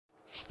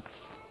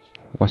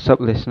What's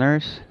up,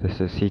 listeners? This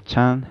is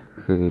Hee-chan,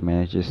 who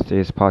manages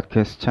this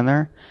podcast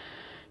channel.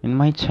 In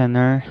my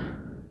channel,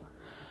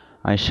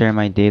 I share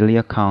my daily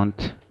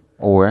account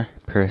or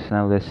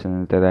personal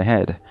lessons that I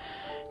had.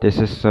 This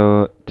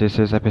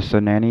is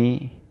episode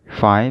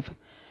 95,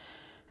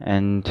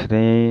 and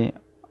today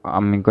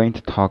I'm going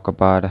to talk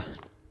about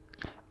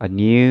a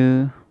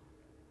new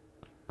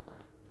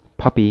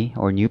puppy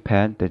or new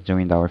pet that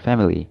joined our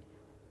family.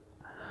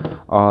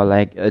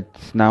 Like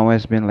it's now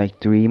has been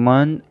like 3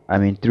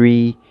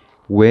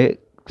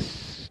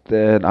 weeks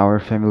that our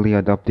family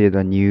adopted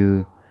a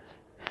new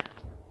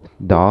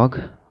dog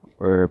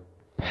or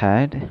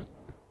pet.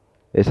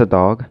 It's a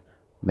dog,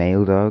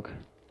 male dog,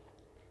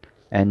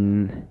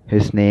 and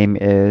his name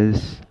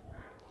is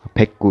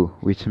Bekgu,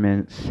 which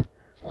means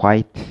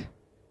white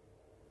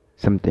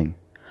something.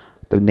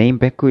 The name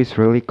Bekgu is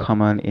really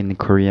common in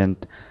Korean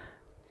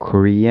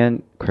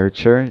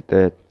culture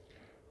that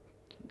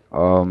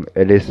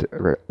it is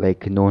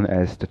like known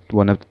as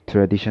one of the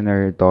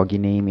traditional doggy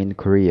name in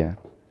Korea.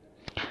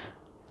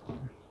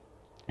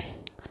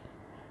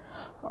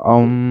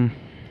 Um,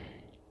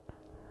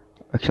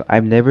 Actually,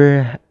 I've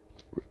never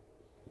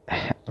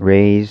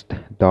raised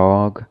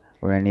dog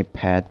or any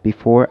pet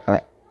before.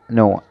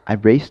 No, I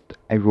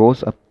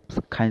rose up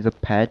kinds of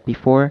pet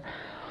before.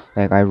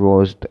 Like I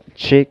raised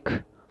chick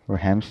or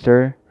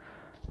hamster,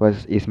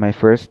 but it's my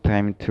first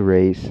time to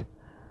raise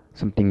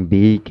something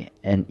big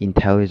and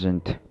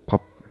intelligent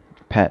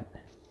pet.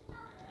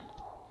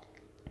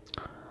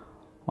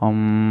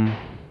 Um,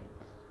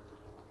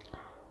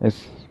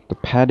 it's the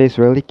pet is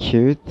really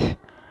cute,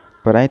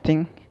 but I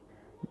think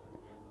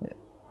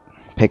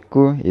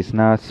Pekku is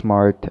not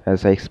smart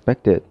as I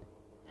expected.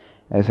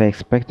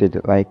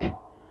 Like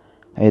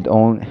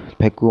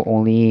Pekku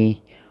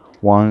only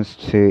wants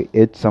to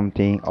eat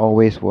something,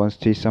 always wants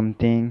to eat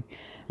something,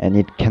 and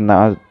it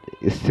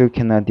still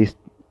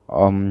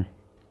um,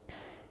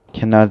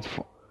 cannot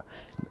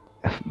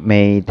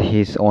made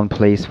his own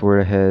place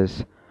for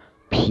his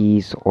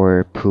pees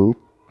or poop.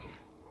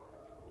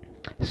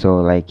 So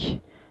like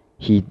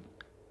he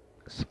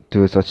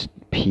do such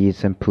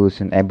pees and poops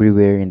and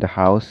everywhere in the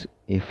house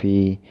if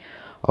he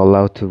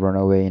allowed to run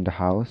away in the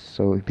house.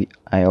 So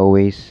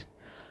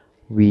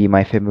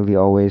my family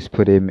always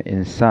put him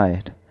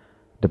inside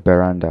the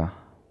veranda.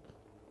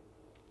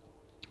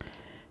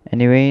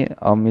 Anyway,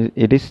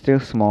 it is still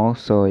small,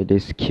 so it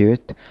is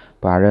cute,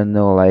 but I don't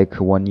know, like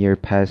 1 year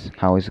past,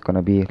 how it's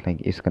gonna be.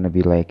 Like it's gonna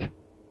be like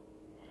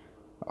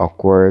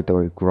awkward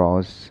or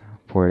gross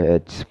for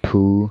its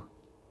poo.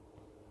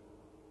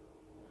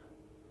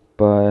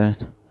 But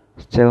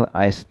still,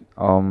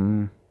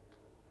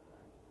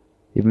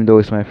 even though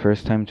it's my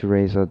first time to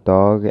raise a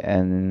dog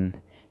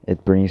and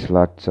it brings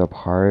lots of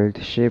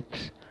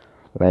hardships,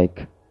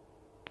 like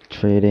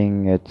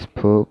treating its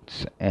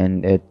poops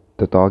and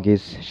the dog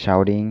is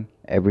shouting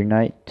every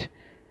night.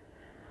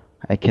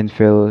 I can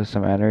feel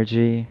some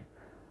energy,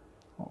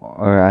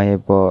 or I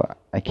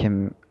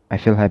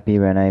feel happy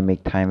when I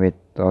make time with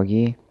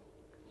doggy.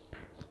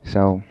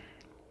 So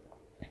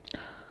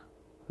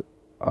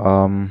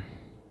um,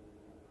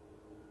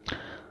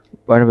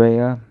 by the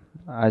way,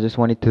 I just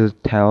wanted to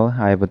tell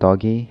I have a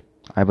doggy,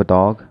 I have a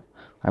dog,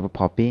 I have a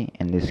puppy,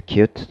 and it's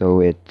cute, though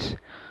it's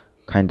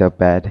kind of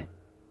bad.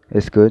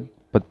 It's good,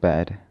 but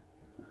bad.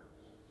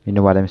 You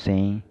know what I'm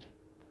saying?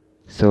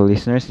 So,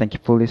 listeners, thank you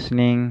for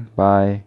listening. Bye.